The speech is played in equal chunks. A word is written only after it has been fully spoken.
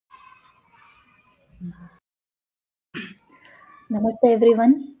Namaste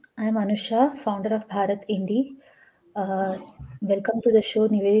everyone. I'm Anusha, founder of Bharat Indie. Uh, Welcome to the show,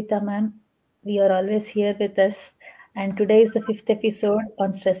 Nivedita ma'am. We are always here with us, and today is the fifth episode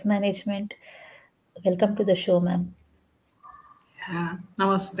on stress management. Welcome to the show, ma'am. Yeah,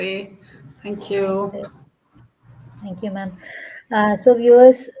 namaste. Thank you. Thank you, ma'am. So,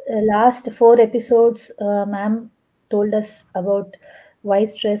 viewers, last four episodes, ma'am told us about why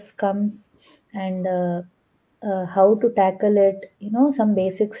stress comes and how to tackle it. You know, some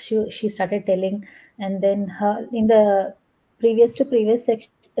basics she started telling, and then in the previous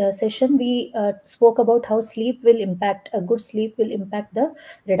session, we spoke about how sleep will impact a good sleep will impact the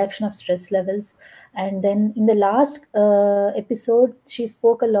reduction of stress levels. And then in the last episode, she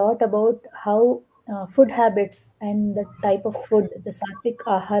spoke a lot about how food habits and the type of food, the sattvic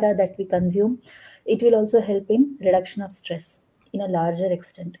ahara that we consume, it will also help in reduction of stress in a larger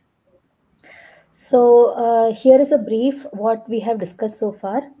extent. So here is a brief what we have discussed so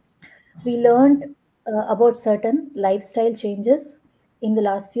far. We learned about certain lifestyle changes in the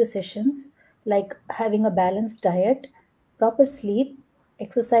last few sessions, like having a balanced diet, proper sleep,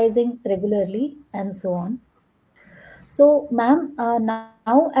 exercising regularly, and so on. So, ma'am,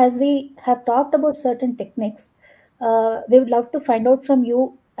 now as we have talked about certain techniques, we would love to find out from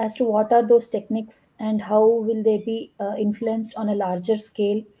you as to what are those techniques and how will they be influenced on a larger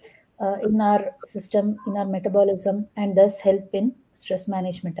scale in our system, in our metabolism, and thus help in stress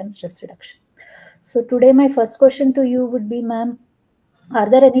management and stress reduction. So, today, my first question to you would be, ma'am, are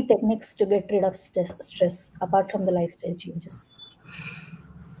there any techniques to get rid of stress apart from the lifestyle changes?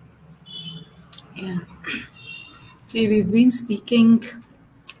 Yeah. See, we've been speaking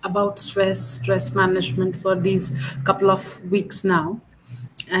about stress management for these couple of weeks now.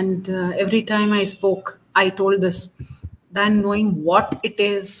 And every time I spoke, I told this. Then knowing what it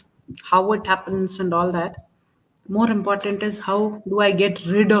is, how it happens, and all that, more important is how do I get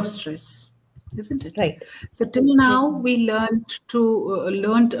rid of stress, isn't it? Right. So till Yes, now ma'am. we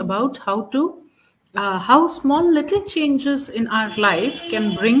learned about how small little changes in our life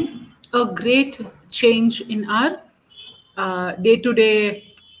can bring a great change in our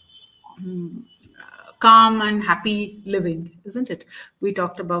day-to-day calm and happy living, isn't it? We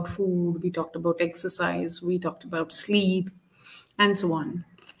talked about food, we talked about exercise, we talked about sleep, and so on.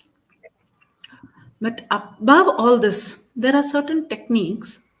 But above all this, there are certain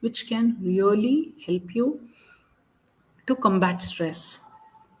techniques which can really help you to combat stress.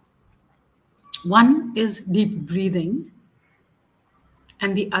 One is deep breathing,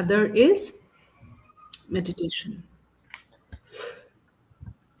 and the other is meditation.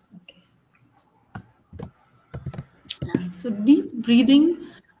 Okay. Yeah. So, deep breathing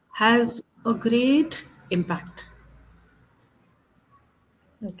has a great impact.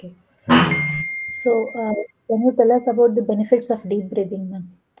 Okay. So, can you tell us about the benefits of deep breathing, ma'am?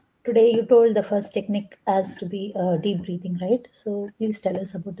 Today, you told the first technique as to be deep breathing, right? So, please tell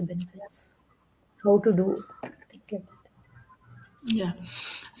us about the benefits, how to do things like that. Yeah.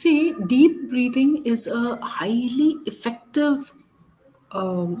 See, deep breathing is a highly effective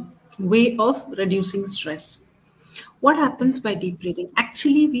way of reducing stress. What Okay. happens by deep breathing?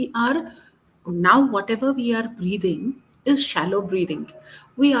 Actually, we are now, whatever we are breathing is shallow breathing.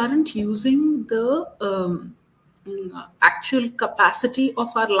 We aren't using the actual capacity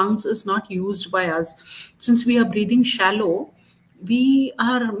of our lungs is not used by us. Since we are breathing shallow, we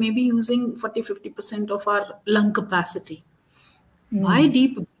are maybe using 40-50% of our lung capacity. By Mm,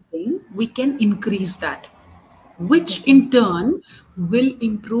 deep breathing, we can increase that, which okay. in turn will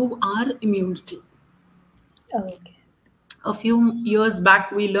improve our immunity. Okay. A few years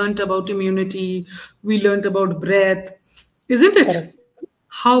back, we learnt about immunity, we learnt about breath, isn't it? Correct.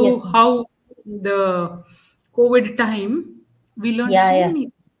 Yes, ma'am. How the COVID time we learned Yeah, so yeah. many,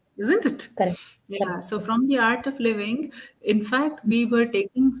 isn't it? Correct. Yeah. Correct. So from the art of living, in fact, we were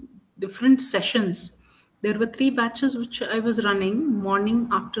taking different sessions. There were three batches which I was running morning,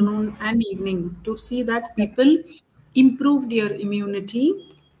 afternoon, and evening to see that Okay. people improve their immunity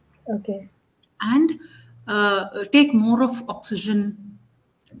Okay. and take more of oxygen,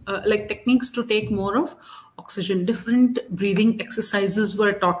 like techniques to take more of oxygen. Different breathing exercises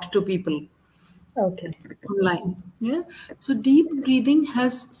were taught to people Okay. online. Yeah. So deep breathing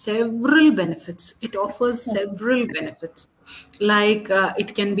has several benefits. It offers Okay. several benefits, like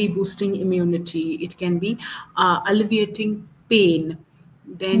it can be boosting immunity, it can be alleviating pain,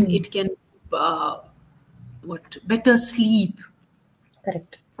 then Mm, it can uh, what better sleep,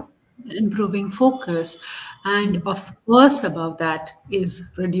 correct. improving focus, and Mm, of course above that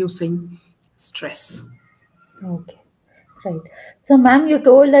is reducing stress. okay. Right. So, ma'am, you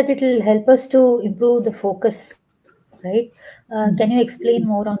told that it will help us to improve the focus, right? Can you explain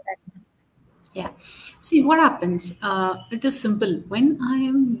more on that? Yeah. See what happens. It is simple. When I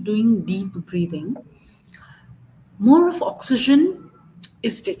am doing deep breathing, more of oxygen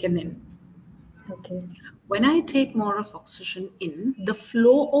is taken in. Okay. When I take more of oxygen in, the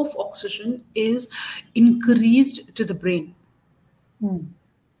flow of oxygen is increased to the brain, Hmm.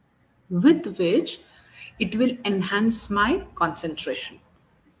 with which it will enhance my concentration,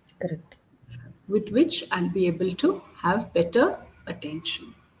 Correct. with which I'll be able to have better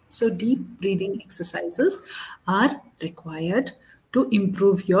attention. So, deep breathing exercises are required to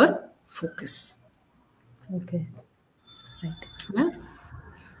improve your focus. Okay. Right. Yeah?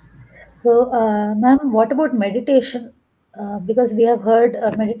 So, ma'am, what about meditation? Because we have heard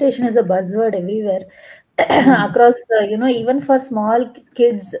meditation is a buzzword everywhere across, even for small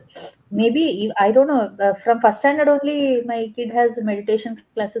kids. Maybe I don't know. From first standard only, my kid has meditation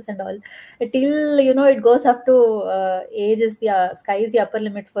classes and all. Till it goes up to age is the sky is the upper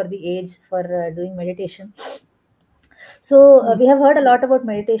limit for the age for doing meditation. So Yeah. we have heard a lot about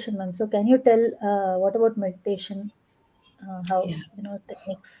meditation, ma'am. So can you tell what about meditation? How Yeah.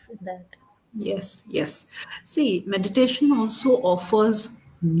 techniques in that? Yes, yes. See, meditation also offers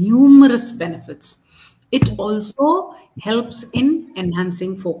numerous benefits. It Okay. also helps in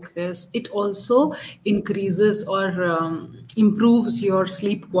enhancing focus. It also increases or improves your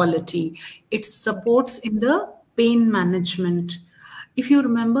sleep quality. It Okay. supports in the pain management. If you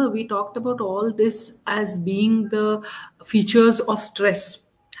remember, we talked about all this as being the features of stress,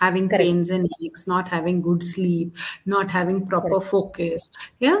 having Correct. pains and aches, not having good sleep, not having proper Correct. focus.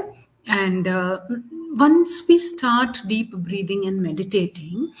 Yeah. And once we start deep breathing and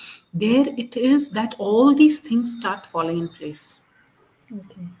meditating, there it is that all these things start falling in place.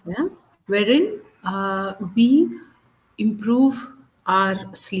 Okay. Yeah, wherein we improve our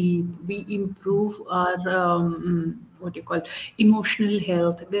sleep, we improve our what you call emotional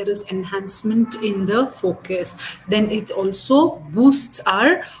health. There is enhancement in the focus. Then it also boosts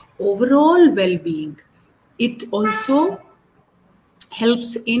our overall well-being. It also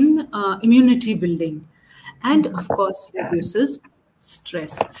helps in immunity building, and Mhm. of course reduces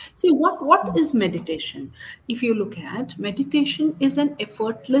stress. See what is meditation? If you look at meditation is an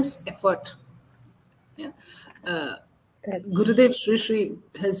effortless effort. Yeah. Correct. Gurudev Sri Sri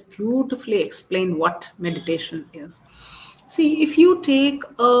has beautifully explained what meditation is. See, if you take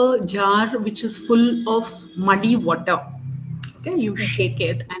a jar which is full of muddy water, okay, you Okay. shake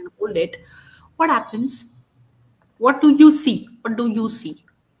it and hold it, what happens? What do you see? What do you see?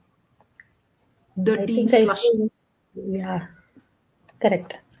 I Dirty think I slush. see. Yeah.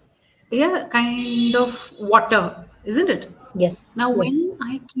 Correct. Yeah, kind of water, isn't it? Yes. Now, Yes. when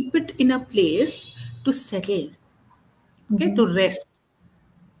I keep it in a place to settle, okay, Mm-hmm. to rest,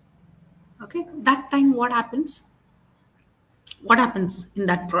 okay, that time what happens? What happens in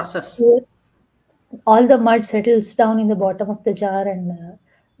that process? So all the mud settles down in the bottom of the jar, and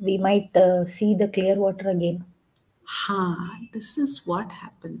we might see the clear water again. This is what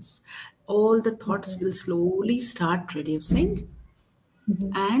happens. All the thoughts Okay. will slowly start reducing,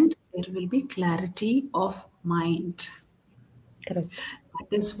 Mm-hmm. and there will be clarity of mind. Correct.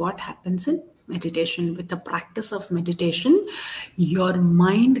 That is what happens in meditation. With the practice of meditation, your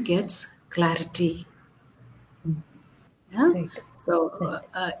mind gets clarity. Mm. Yeah. Right. So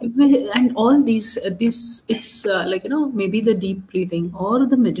Right. and all these this it's like maybe the deep breathing or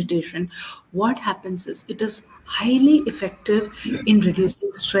the meditation. What happens is it is highly effective in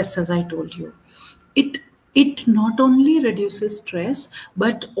reducing stress, as I told you. It it not only reduces stress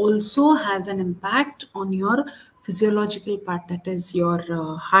but also has an impact on your physiological part, that is your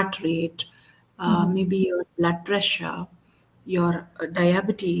heart rate, Mm-hmm. maybe your blood pressure, your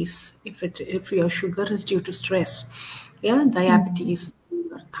diabetes, if your sugar is due to stress, yeah, Mm-hmm. diabetes,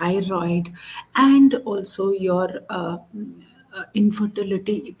 your thyroid, and also your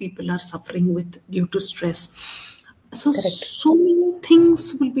infertility people are suffering with due to stress. So Correct. so many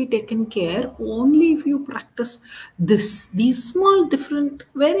things will be taken care only if you practice these small different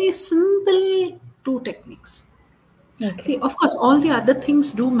very simple two techniques. See, Okay. of course, all the other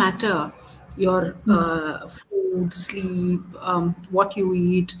things do matter. Your Mm. food, sleep, what you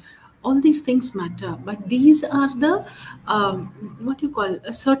eat, all these things matter. But these are the what you call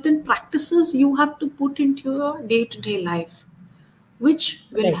certain practices you have to put into your day-to-day life, which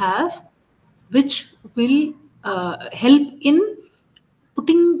will Right. have, which will help in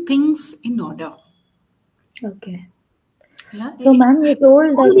putting things in order. Okay. Yeah, So, if ma'am, you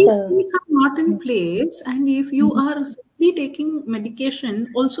told all that. these things are not in place, and if you Mhm. are simply taking medication,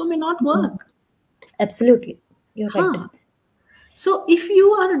 also may not Mhm. work. Absolutely. You're right. Huh? So if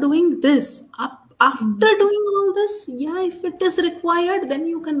you are doing this, after Mhm. doing all this, yeah, if it is required, then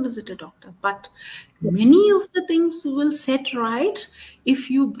you can visit a doctor. But Yes, many of the things will set right if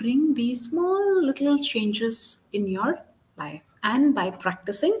you bring these small little changes in your life and by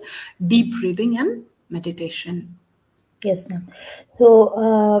practicing deep breathing and meditation. yes, ma'am.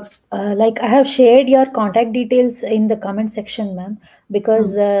 So, like I have shared your contact details in the comment section, ma'am,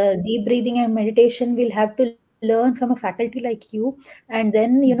 because Hmm. deep breathing and meditation will have to learn from a faculty like you, and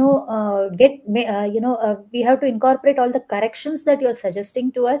then we have to incorporate all the corrections that you're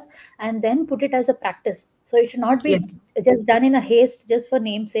suggesting to us, and then put it as a practice. So it should not Yes. be just done in a haste, just for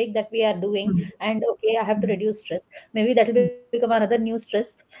namesake that we are doing. Hmm. And okay, I have to reduce stress. Maybe that will become another new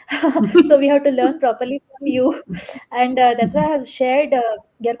stress. So we have to learn properly from you. And that's why I have shared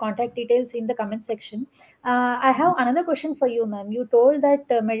your contact details in the comment section. I have another question for you, ma'am. You told that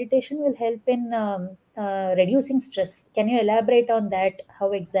meditation will help in reducing stress. Can you elaborate on that?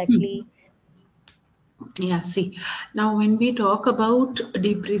 How exactly? Yeah, see, now when we talk about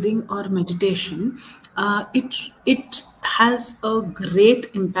deep breathing or meditation, it has a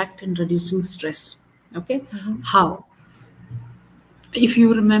great impact in reducing stress. Okay, Mm-hmm. how? If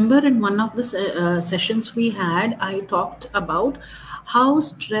you remember in one of the sessions we had, I talked about how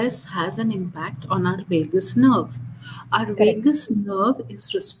stress has an impact on our vagus nerve. Our Correct. vagus nerve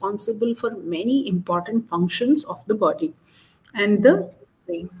is responsible for many important functions of the body and Mm. the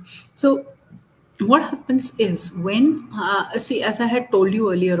brain. So what happens is when see, as I had told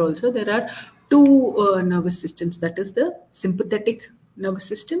you earlier also, there are two nervous systems, that is the sympathetic nervous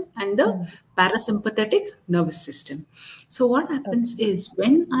system and the Mm. parasympathetic nervous system. So what Okay. happens is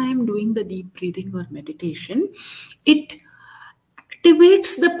when I am doing the deep breathing or meditation, it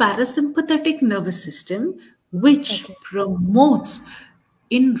activates the parasympathetic nervous system, which Okay. promotes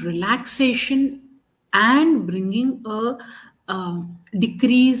in relaxation and bringing a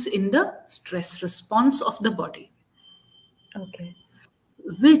decrease in the stress response of the body. Okay.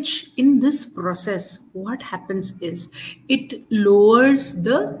 Which in this process, what happens is it lowers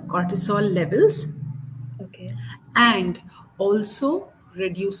the cortisol levels Okay. and also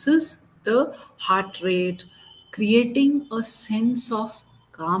reduces the heart rate, creating a sense of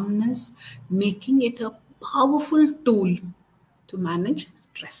calmness, making it a powerful tool to manage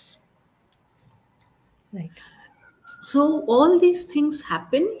stress. Right. So, all these things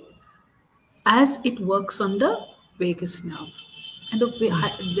happen as it works on the vagus nerve, and the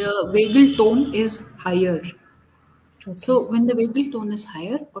vagal tone is higher. Okay. So, when the vagal tone is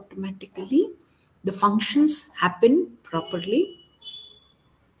higher, automatically the functions happen properly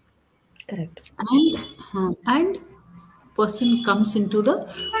Correct. and person comes into the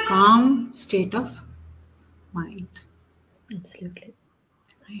calm state of mind. Absolutely.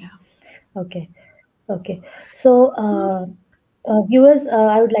 Yeah. Okay. Okay. So, viewers,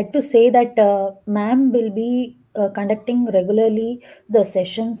 I would like to say that ma'am will be conducting regularly the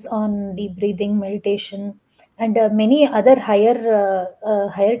sessions on deep breathing, meditation, and many other higher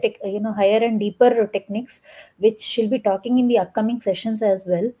and deeper techniques, which she'll be talking in the upcoming sessions as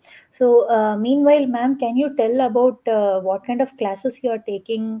well. So, meanwhile, ma'am, can you tell about what kind of classes you are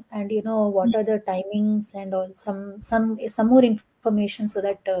taking, and what are the timings, and all some more information so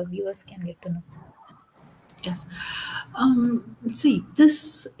that viewers can get to know. Yes. See,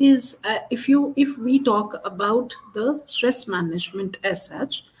 this is if we talk about the stress management as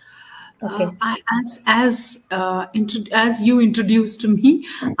such, Okay. as you introduced to me,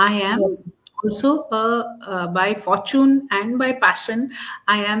 I am Yes. also by fortune and by passion,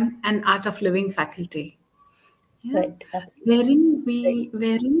 I am an art of living faculty. Yeah, Right. Absolutely. Right.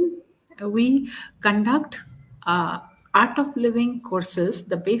 wherein we conduct art of living courses,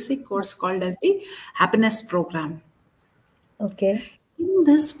 the basic course called as the happiness program. Okay. In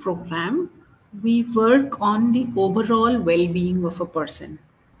this program, we work on the overall well-being of a person,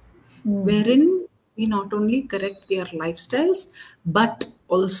 Mm. wherein we not only correct their lifestyles, but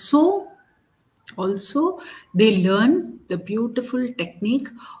also they learn the beautiful technique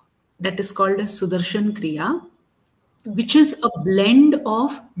that is called as Sudarshan Kriya, which Okay. is a blend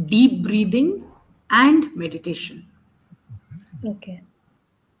of deep breathing and meditation. Okay.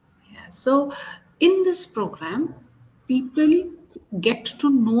 Yeah. So, in this program, people get to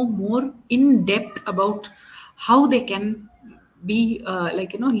know more in depth about how they can be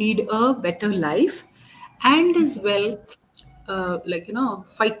lead a better life, and as Okay. well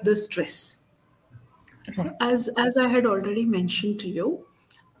fight the stress. So, Right. as I had already mentioned to you,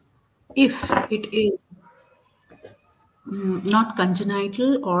 if it is not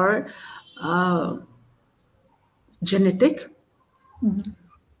congenital or uh, genetic, Mhm.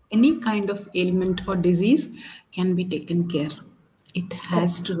 any kind of ailment or disease can be taken care. It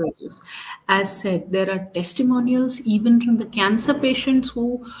has Correct. to reduce. As said, there are testimonials even from the cancer patients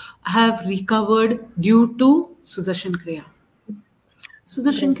who have recovered due to Sudarshan Kriya.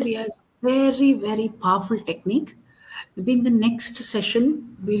 Sudarshan Great. Kriya is a very, very powerful technique. Maybe in the next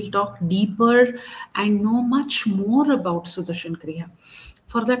session, we'll talk deeper and know much more about Sudarshan Kriya.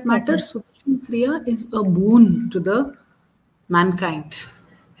 For that matter, Okay. Sudarshan Kriya is a boon to the mankind.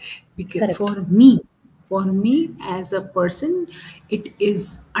 Because Correct. for me as a person, it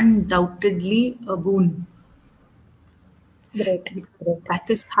is undoubtedly a boon, Great. because Great. that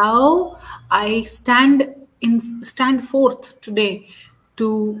is how I stand forth today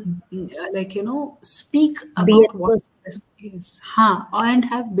to speak Be a about what person. this is, and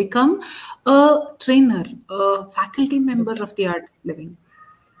have become a trainer, a faculty member Great. of the art of living,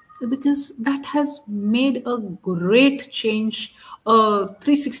 because that has made a great change, a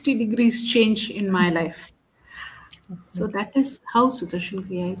 360 degrees change in my life. So Absolutely. that is how Sudarshan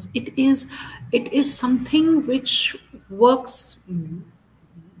Kriya is. It is something which works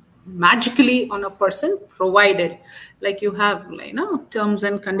magically on a person, provided like you have, terms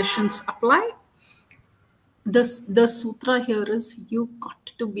and conditions apply. The sutra here is, you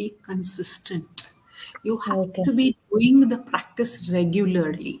got to be consistent. You have Okay. to be doing the practice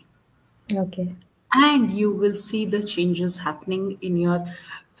regularly, Okay. and you will see the changes happening in your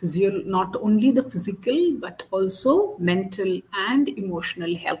not only the physical but also mental and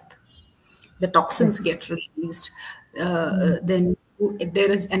emotional health. The toxins Yes. get released. Mm. Then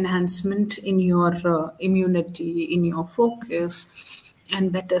there is enhancement in your immunity, in your focus,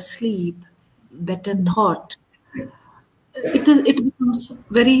 and better sleep, better Mm. thought. It becomes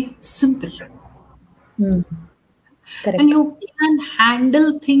very simple, Mm. and Correct. you can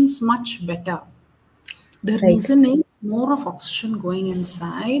handle things much better. The Right. reason is more of oxygen going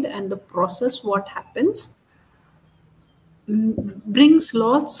inside, and the process, what happens, brings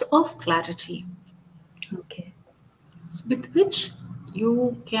lots of clarity, Okay. with which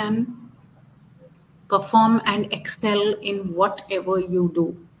you can perform and excel in whatever you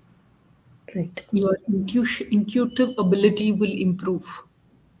do. Right. Your intuitive ability will improve.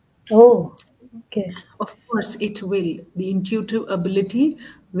 Oh. Okay. Of course, it will. The intuitive ability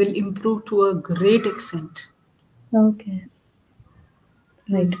will improve to a great extent. Okay.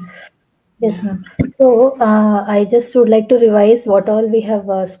 Right. Yes, Yeah. ma'am. So, I just would like to revise what all we have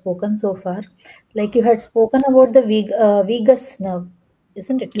spoken so far. Like you had spoken about the vagus nerve,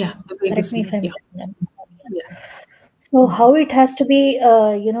 isn't it? Yeah, the Correct biggest me if nerve. I'm Yeah. wrong. Yeah. So, how it has to be,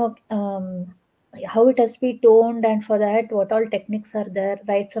 how it has to be toned, and for that, what all techniques are there,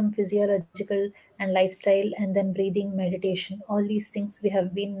 right from physiological and lifestyle, and then breathing, meditation, all these things we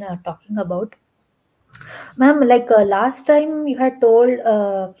have been talking about. Ma'am, like last time you had told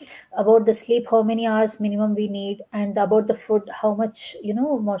about the sleep, how many hours minimum we need, and about the food, how much,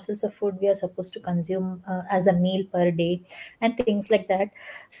 morsels of food we are supposed to consume as a meal per day, and things like that.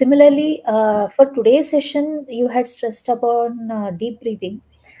 Similarly, for today's session, you had stressed upon deep breathing.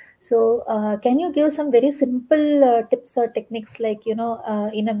 So, can you give some very simple tips or techniques, like, in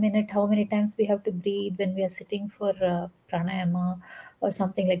a minute, how many times we have to breathe when we are sitting for pranayama or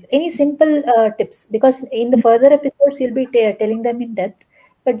something like that? Any simple tips? Because in the further episodes, you'll be telling them in depth,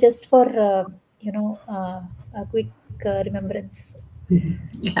 but just for, a quick remembrance.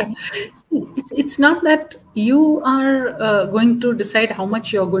 Yeah. Can you please? See, it's not that you are going to decide how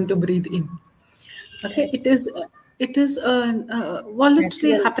much you're going to breathe in. Okay, Correct. it is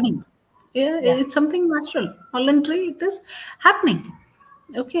voluntary Natural. happening. Yeah, Yeah. it's something natural, voluntary. It is happening.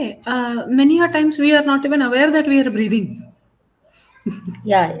 Okay, many a times we are not even aware that we are breathing.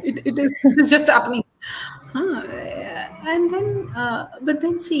 Yeah. Yeah. It is just happening. Huh. And then, but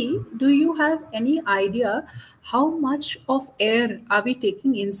then see, do you have any idea how much of air are we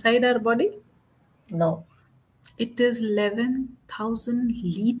taking inside our body? No. It is 11,000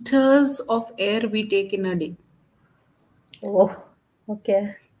 liters of air we take in a day. Oh,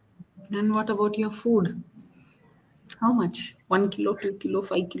 okay. And what about your food? How much? 1 kilo, 2 kilo,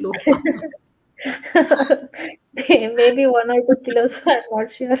 5 kilo? Maybe 1 or 2 kilos. I'm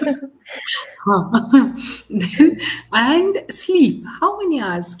not sure. Huh. Then, and sleep. How many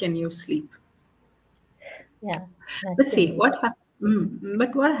hours can you sleep? Yeah, Let's see maximum. what happens.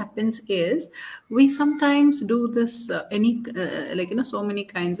 But what happens is, we sometimes do this, so many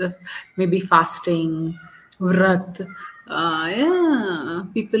kinds of, maybe fasting, vrat. Yeah,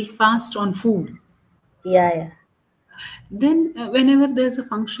 people fast on food. Yeah, yeah. Then, whenever there's a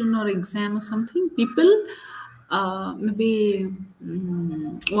function or exam or something, people maybe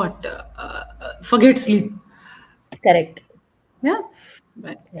forget sleep. Correct. Yeah,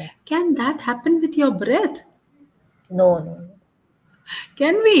 but Yeah. can that happen with your breath? No, no, no.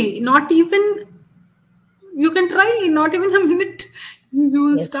 Can we? Not even, you can try, not even a minute, you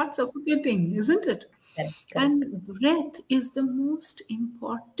will Yes. start suffocating, isn't it? Correct. Correct. And breath is the most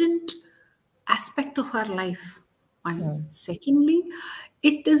important aspect of our life. One. Hmm. Secondly,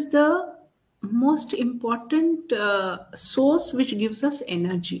 it is the most important source which gives us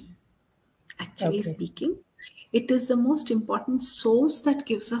energy. Actually Okay. speaking, it is the most important source that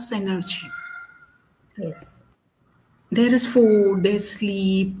gives us energy. Yes. There is food, there's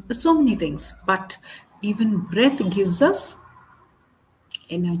sleep, so many things, but even breath gives us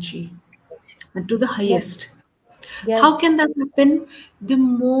energy, and to the Yeah. highest. Yeah. How can that happen? The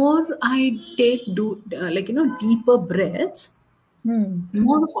more I take deeper breaths, Hmm.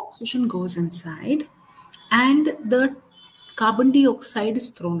 more of oxygen goes inside, and the carbon dioxide is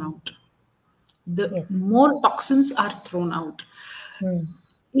thrown out. The Yes. more toxins are thrown out. Hmm.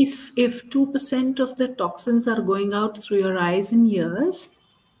 If 2% of the toxins are going out through your eyes and ears,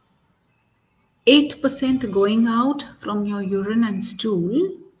 8% going out from your urine and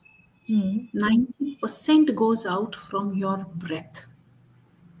stool, Hmm. 90% goes out from your breath.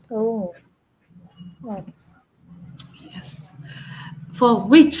 Oh. Wow. Yes. For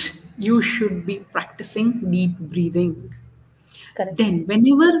which you should be practicing deep breathing. Correct. Then,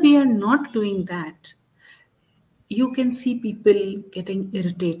 whenever we are not doing that, you can see people getting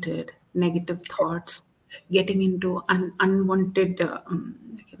irritated, negative thoughts, getting into unwanted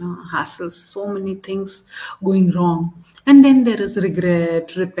hassles, so many things going wrong. And then there is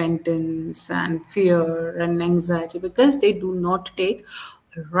regret, repentance, and fear and anxiety because they do not take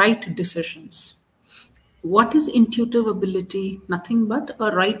right decisions. What is intuitive ability? Nothing but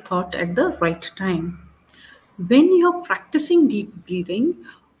a right thought at the right time. Yes. When you're practicing deep breathing,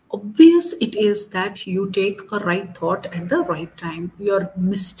 obvious it is that you take a right thought at the right time. Your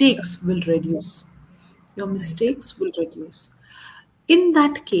mistakes will reduce. Your Right. mistakes will reduce. In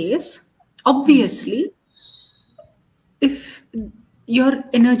that case, Hmm. obviously, if your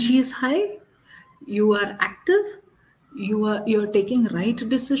energy is high, you are active, you're taking right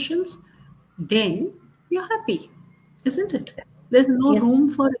decisions, then you're happy, isn't it? There's no Yes. room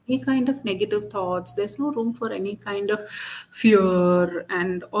for any kind of negative thoughts, there's no room for any kind of fear,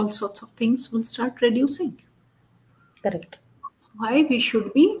 and all sorts of things will start reducing. Correct. That's why we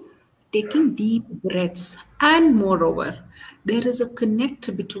should be taking deep breaths. And moreover, there is a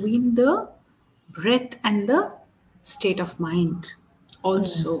connect between the breath and the state of mind. Hmm.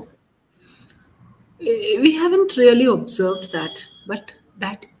 Also, we haven't really observed that, but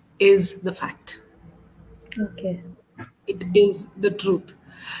that is the fact. Okay. It is the truth.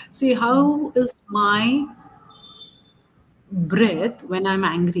 See, Hmm. how is my breath when I'm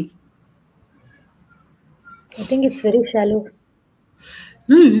angry? I think it's very shallow.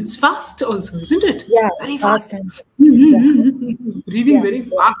 It's fast also, isn't it? Yeah. Very Fast fast. and yeah. Breathing Yeah. very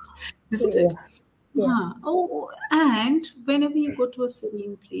Yeah. fast, isn't Yeah. it? Yeah. Oh, and whenever you go to a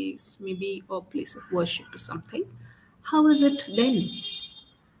serene place, maybe a place of worship or something, how is it then?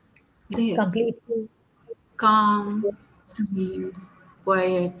 There, Completely. calm, serene,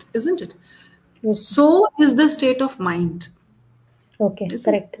 quiet, isn't it? Yes. So is the state of mind, Okay.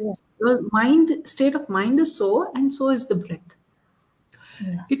 isn't it? Correct. Yeah. Your mind, state of mind is so, and so is the breath.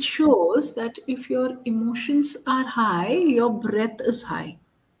 Yeah. It shows that if your emotions are high, your breath is high.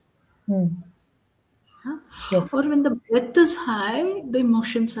 Hmm. Yeah? Or Yes. when the breath is high, the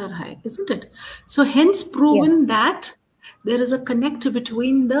emotions are high, isn't it? So, hence Yeah. proven that there is a connect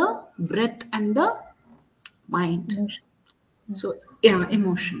between the breath and the mind. Emotion. So, yeah,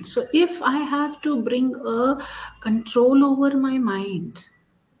 emotion. So, if I have to bring a control over my mind,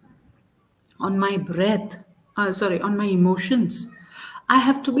 on my breath, on my emotions, I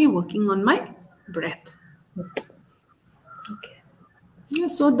have to be working on my breath. Okay. Yeah,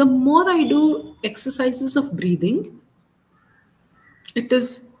 so the more I do exercises of breathing, it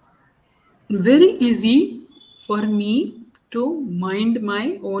is very easy for me to mind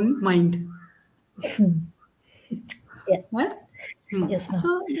my own mind. Yeah. Yeah? Yes, ma'am.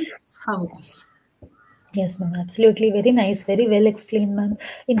 So that's how it is. Yes, ma'am. Absolutely. Very nice. Very well explained, ma'am.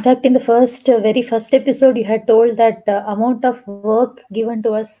 In fact, in the very first episode, you had told that amount of work given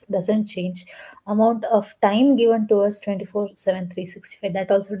to us doesn't change. Amount of time given to us 24/7, 365,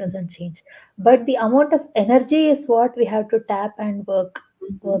 that also doesn't change. But the amount of energy is what we have to tap and work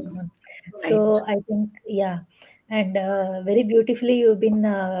on. Right. So I think, yeah. And very beautifully, you've been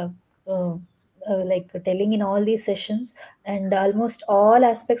like telling in all these sessions, and almost all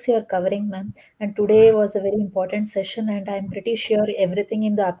aspects you are covering, ma'am. And today was a very important session, and I'm pretty sure everything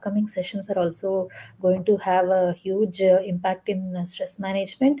in the upcoming sessions are also going to have a huge impact in stress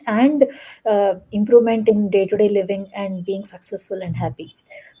management and improvement in day-to-day living and being successful and happy.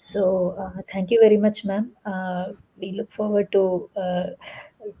 So thank you very much, ma'am. We look forward to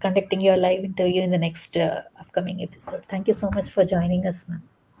conducting your live interview in the next upcoming episode. Thank you so much for joining us, ma'am.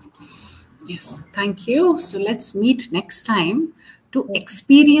 Yes, thank you. So let's meet next time to Yes, ma'am.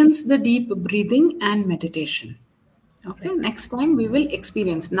 experience the deep breathing and meditation. Okay, Right. next time we will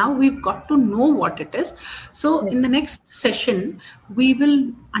experience. Now we've got to know what it is. So in Yes, the next session, we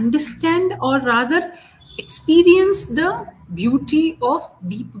will understand, or rather experience, the beauty of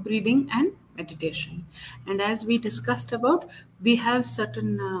deep breathing and meditation. And as we discussed about, we have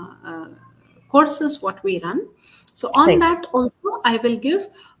certain courses what we run. So on right. that also I will give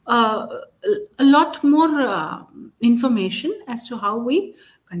a lot more information as to how we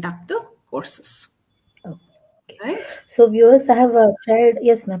conduct the courses, Okay. right? So viewers have shared,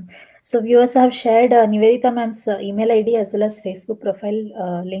 yes, ma'am. So viewers have shared Nivedita ma'am's email ID as well as Facebook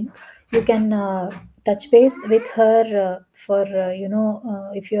profile link. You can touch base with her for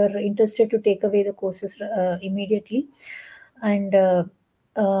if you are interested to take away the courses immediately. And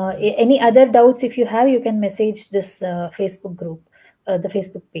any other doubts if you have, you can message this Facebook group, the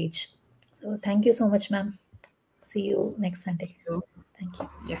Facebook page. So thank you so much, ma'am. See you next Sunday. So, Thank you.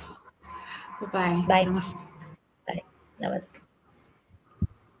 yes. Bye bye. Bye. Namaste. Bye. Namaste.